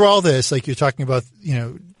 but through all this, like you're talking about,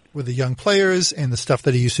 with the young players and the stuff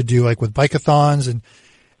that he used to do, like with bike-a-thons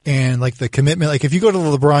and like the commitment, like if you go to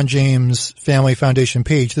the LeBron James Family Foundation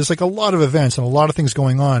page, there's like a lot of events and a lot of things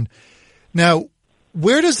going on. Now,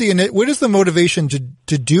 where does the motivation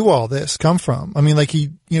to do all this come from? I mean, like he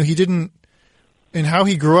didn't, and how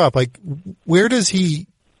he grew up, like where does he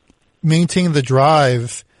maintain the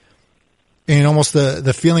drive and almost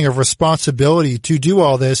the feeling of responsibility to do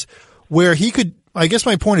all this, where he could, I guess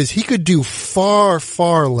my point is he could do far,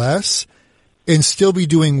 far less and still be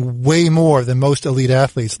doing way more than most elite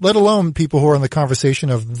athletes, let alone people who are in the conversation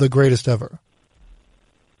of the greatest ever.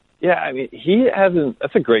 Yeah, I mean, he hasn't.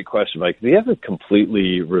 That's a great question, Mike. He hasn't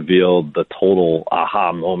completely revealed the total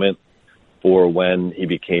aha moment for when he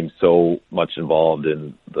became so much involved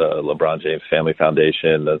in the LeBron James Family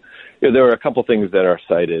Foundation. There were a couple things that are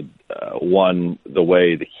cited. One, the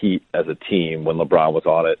way the Heat as a team, when LeBron was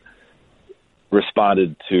on it,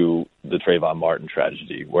 responded to the Trayvon Martin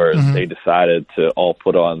tragedy, where they decided to all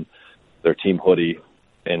put on their team hoodie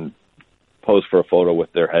and pose for a photo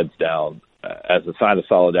with their heads down as a sign of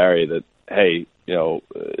solidarity that, hey,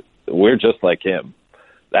 we're just like him.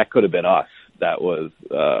 That could have been us. That was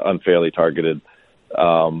unfairly targeted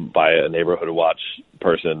by a neighborhood watch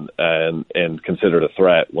person and considered a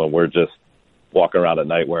threat when we're just walking around at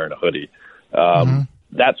night wearing a hoodie.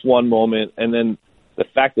 That's one moment. And then the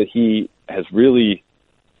fact that he has really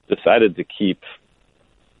decided to keep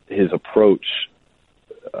his approach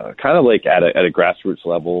kind of like at a grassroots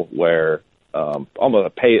level, where almost a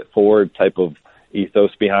pay it forward type of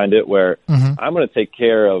ethos behind it, where I'm going to take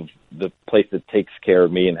care of the place that takes care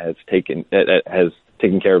of me and has taken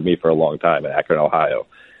care of me for a long time at Akron, Ohio.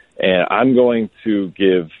 And I'm going to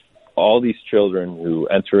give all these children who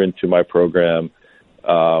enter into my program,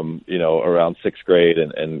 around sixth grade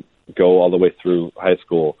and go all the way through high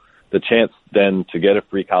school, the chance then to get a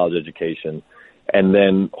free college education. And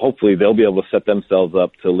then hopefully they'll be able to set themselves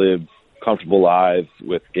up to live comfortable lives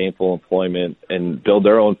with gainful employment and build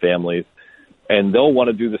their own families. And they'll want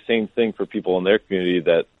to do the same thing for people in their community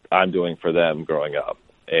that I'm doing for them growing up.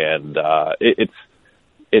 And it's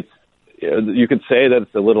you could say that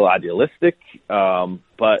it's a little idealistic,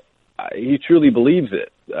 but he truly believes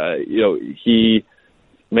it. He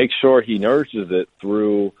makes sure he nourishes it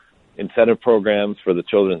through incentive programs for the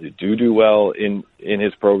children who do well in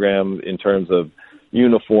his program, in terms of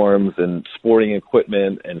uniforms and sporting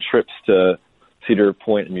equipment and trips to Cedar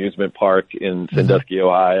Point Amusement Park in Sandusky,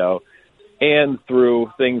 Ohio, and through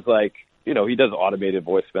things like, he does automated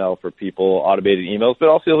voicemail for people, automated emails, but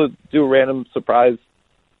also he'll do a random surprise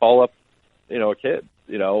call up, a kid,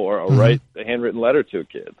 or write a handwritten letter to a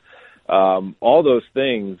kid. All those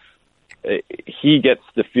things, he gets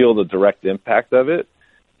to feel the direct impact of it.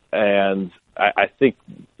 And I think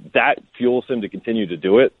that fuels him to continue to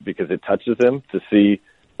do it, because it touches him to see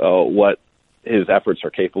what his efforts are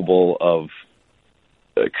capable of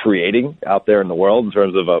creating out there in the world in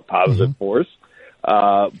terms of a positive force.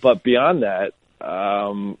 But beyond that,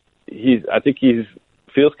 I think he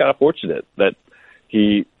feels kind of fortunate that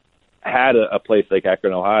he had a place like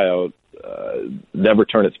Akron, Ohio, never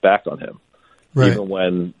turn its back on him, even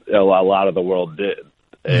when a lot of the world did.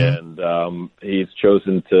 And he's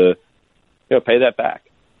chosen to pay that back.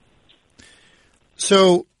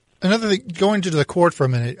 So another thing, going to the court for a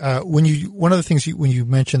minute, when you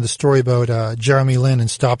mentioned the story about Jeremy Lin and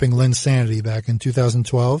stopping Lin's sanity back in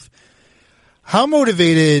 2012, how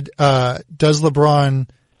motivated does LeBron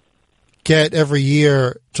get every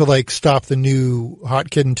year to stop the new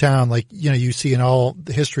hot kid in town? You see in all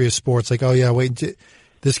the history of sports, oh yeah, wait until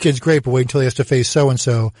this kid's great, but wait until he has to face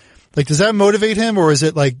so-and-so. Like, does that motivate him, or is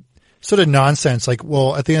it like sort of nonsense? Like,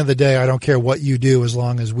 well, at the end of the day, I don't care what you do as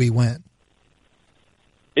long as we win.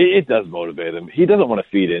 It does motivate him. He doesn't want to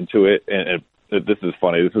feed into it. And this is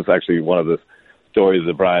funny. This is actually one of the stories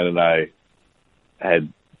that Brian and I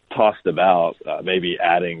had tossed about, maybe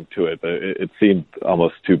adding to it, but it seemed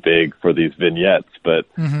almost too big for these vignettes. But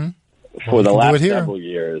for the last several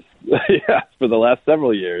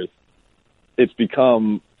years, it's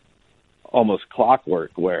become almost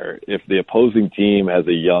clockwork where if the opposing team has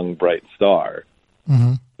a young, bright star,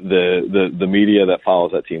 the media that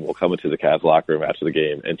follows that team will come into the Cavs locker room after the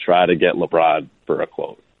game and try to get LeBron for a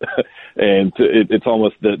quote. And it's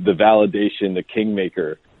almost the validation, the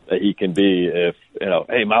kingmaker that he can be if,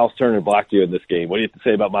 hey, Miles Turner blocked you in this game. What do you have to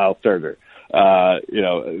say about Miles Turner?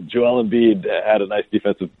 Joel Embiid had a nice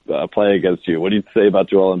defensive play against you. What do you say about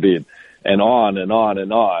Joel Embiid? And on and on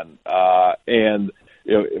and on. And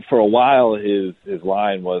for a while, his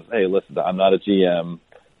line was, "Hey, listen, I'm not a GM,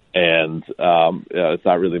 and it's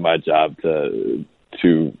not really my job to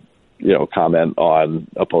comment on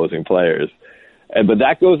opposing players." But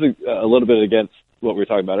that goes a little bit against what we were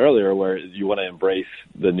talking about earlier, where you want to embrace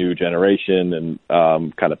the new generation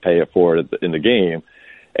and kind of pay it forward in the game.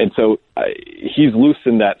 And so he's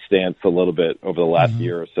loosened that stance a little bit over the last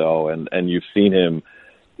year or so, and you've seen him,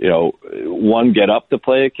 one, get up to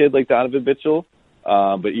play a kid like Donovan Mitchell,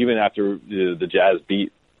 but even after the Jazz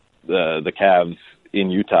beat the Cavs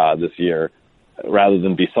in Utah this year, rather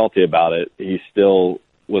than be salty about it, he still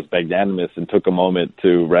was magnanimous and took a moment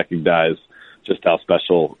to recognize just how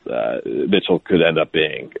special Mitchell could end up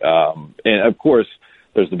being. And, of course,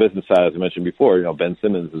 there's the business side, as I mentioned before. Ben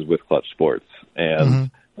Simmons is with Clutch Sports, and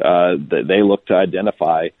they look to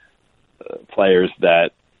identify players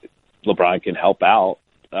that LeBron can help out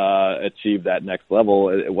achieve that next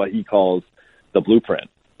level, what he calls the blueprint.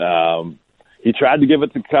 He tried to give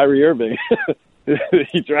it to Kyrie Irving.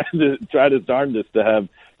 He tried his darndest to have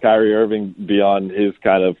Kyrie Irving be on his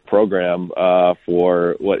kind of program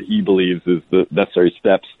for what he believes is the necessary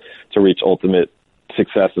steps to reach ultimate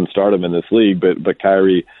success and stardom in this league. But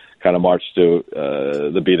Kyrie kind of marched to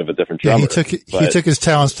the beat of a different drummer. Yeah, he took his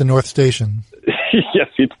talents to North Station. Yes,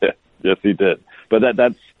 he did. Yes, he did. But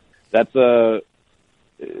that's a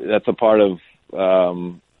part of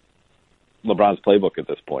LeBron's playbook at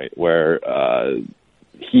this point, where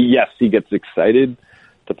he gets excited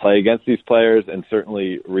to play against these players and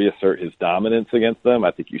certainly reassert his dominance against them.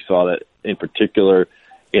 I think you saw that in particular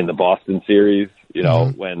in the Boston series,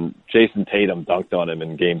 when Jason Tatum dunked on him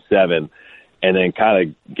in Game 7 and then kind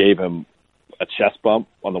of gave him a chest bump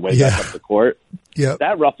on the way back up the court. Yeah,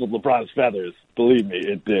 that ruffled LeBron's feathers. Believe me,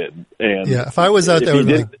 it did. And if I was out there, I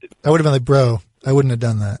would have been like, bro, I wouldn't have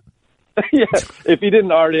done that. Yeah, if he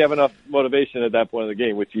didn't already have enough motivation at that point in the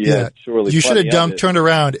game, which he had surely. You should have dunked, turned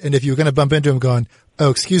around, and if you were going to bump into him, gone,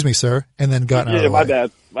 "Oh, excuse me, sir," and then gotten out of the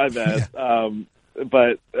way. My bad. Yeah.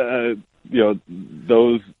 But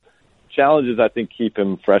those challenges, I think, keep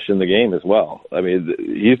him fresh in the game as well. I mean,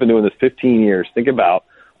 he's been doing this 15 years. Think about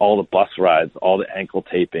all the bus rides, all the ankle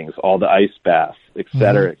tapings, all the ice baths, et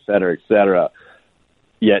cetera, et cetera, et cetera.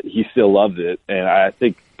 Yet he still loves it, and I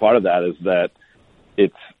think part of that is that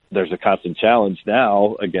there's a constant challenge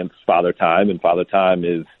now against Father Time, and Father Time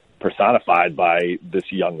is personified by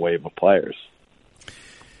this young wave of players.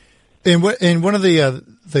 And one of the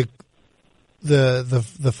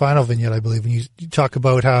final vignette, I believe, when you talk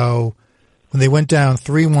about how when they went down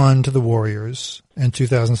 3-1 to the Warriors in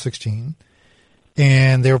 2016,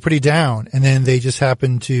 and they were pretty down, and then they just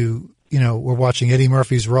happened to, we're watching Eddie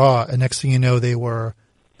Murphy's Raw, and next thing you know,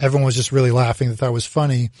 everyone was just really laughing. They thought it was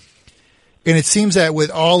funny. And it seems that with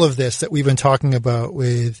all of this that we've been talking about,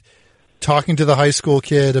 with talking to the high school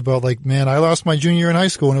kid about like, man, I lost my junior year in high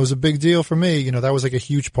school and it was a big deal for me. That was like a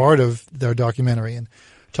huge part of their documentary, and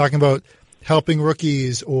talking about helping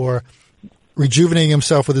rookies or rejuvenating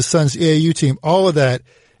himself with his son's AAU team, all of that.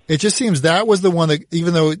 It just seems that was the one that,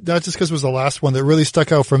 even though not just because it was the last one, that really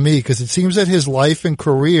stuck out for me, because it seems that his life and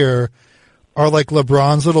career are like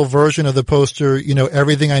LeBron's little version of the poster,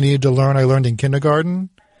 everything I needed to learn, I learned in kindergarten.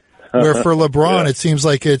 Where for LeBron, it seems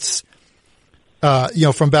like it's,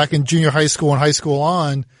 from back in junior high school and high school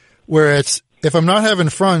on, where it's, if I'm not having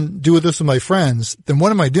fun doing this with my friends, then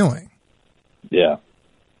what am I doing? Yeah.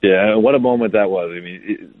 Yeah. What a moment that was. I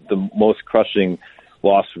mean, the most crushing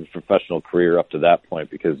loss of a professional career up to that point,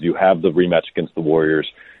 because you have the rematch against the Warriors.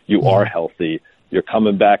 You are healthy. You're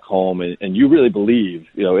coming back home, and you really believe,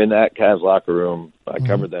 in that Cavs locker room, I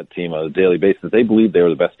covered that team on a daily basis. They believed they were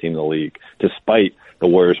the best team in the league, despite the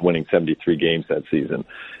Warriors winning 73 games that season.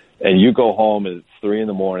 and you go home and it's 3 a.m.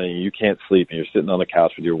 and you can't sleep and you're sitting on the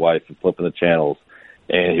couch with your wife and flipping the channels,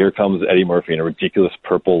 and here comes Eddie Murphy in a ridiculous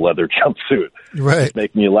purple leather jumpsuit, right, it's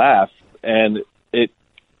making you laugh, and it,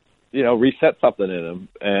 resets something in him,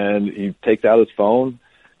 and he takes out his phone,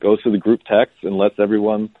 goes to the group text, and lets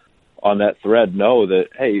everyone on that thread know that,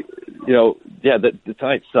 hey, that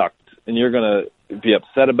tonight sucked, and you're going to be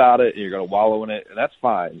upset about it, and you're going to wallow in it, and that's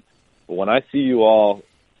fine. But when I see you all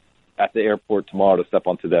at the airport tomorrow to step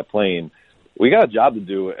onto that plane, we got a job to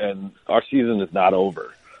do, and our season is not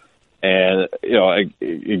over. And,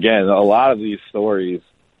 again, a lot of these stories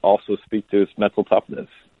also speak to his mental toughness.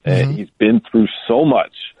 And he's been through so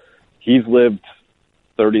much. He's lived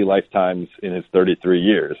 30 lifetimes in his 33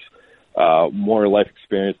 years, more life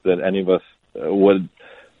experience than any of us would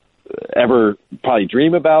ever probably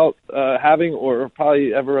dream about having, or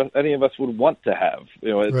probably ever any of us would want to have.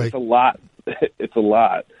 It's a lot. It's a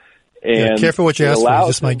lot. And careful what you ask for. You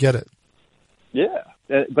just might get it. Yeah.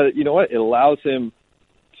 But you know what? It allows him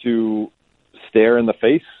to stare in the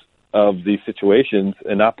face of these situations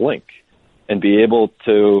and not blink, and be able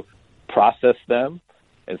to process them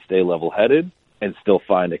and stay level-headed and still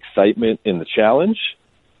find excitement in the challenge.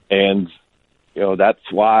 And,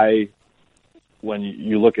 that's why when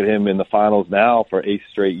you look at him in the finals now for 8th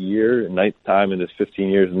straight year, 9th time in his 15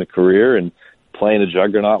 years in the career, and playing a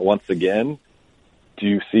juggernaut once again, do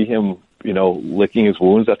you see him, licking his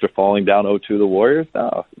wounds after falling down 0-2 to the Warriors?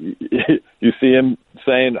 No. You see him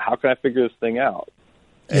saying, how can I figure this thing out?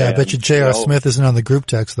 Yeah, I bet you J.R. Smith isn't on the group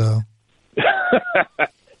text, though.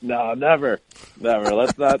 No, never.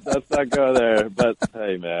 Let's not go there. But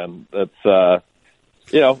hey, man, that's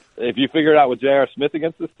if you figure it out with J.R. Smith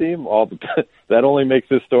against this team, that only makes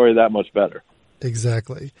his story that much better.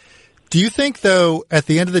 Exactly. Do you think, though, at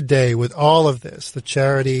the end of the day, with all of this, the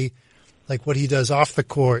charity, like what he does off the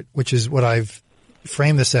court, which is what I've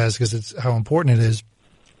framed this as because it's how important it is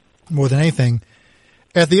more than anything,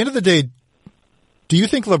 at the end of the day, do you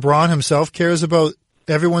think LeBron himself cares about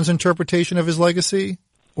everyone's interpretation of his legacy?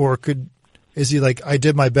 Or is he like, I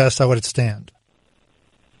did my best, how would it stand?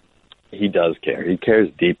 He does care. He cares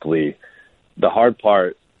deeply. The hard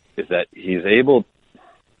part is that he's able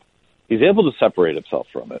to separate himself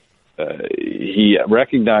from it. He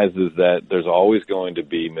recognizes that there's always going to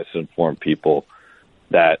be misinformed people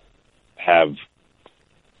that have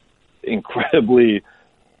incredibly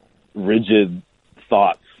rigid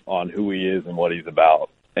thoughts on who he is and what he's about,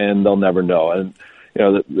 and they'll never know. And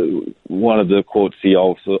one of the quotes he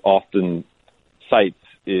also often cites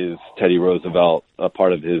is Teddy Roosevelt, a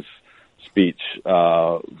part of his speech,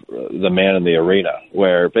 The Man in the Arena,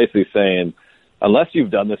 where basically saying, unless you've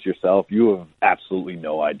done this yourself, you have absolutely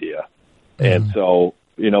no idea. And so,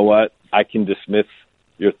 you know what? I can dismiss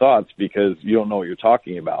your thoughts because you don't know what you're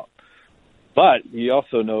talking about. But he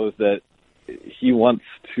also knows that he wants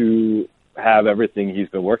to have everything he's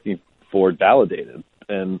been working for validated.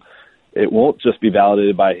 And it won't just be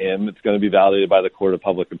validated by him. It's going to be validated by the court of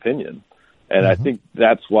public opinion. And I think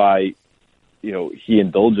that's why, he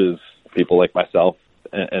indulges people like myself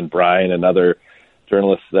and Brian and other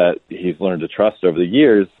journalists that he's learned to trust over the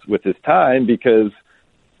years with his time, because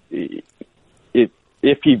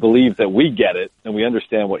if he believes that we get it and we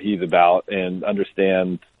understand what he's about and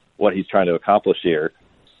understand what he's trying to accomplish here,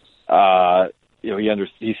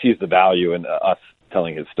 he sees the value in us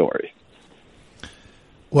telling his story.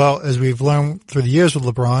 Well, as we've learned through the years with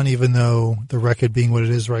LeBron, even though the record being what it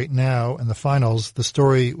is right now in the finals, the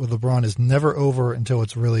story with LeBron is never over until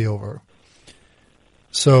it's really over.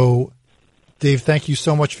 So, Dave, thank you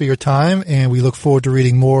so much for your time, and we look forward to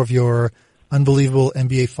reading more of your unbelievable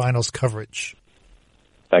NBA Finals coverage.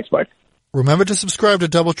 Thanks, Mike. Remember to subscribe to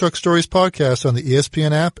Double Truck Stories podcast on the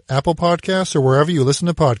ESPN app, Apple Podcasts, or wherever you listen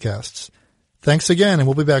to podcasts. Thanks again, and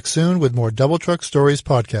we'll be back soon with more Double Truck Stories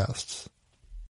podcasts.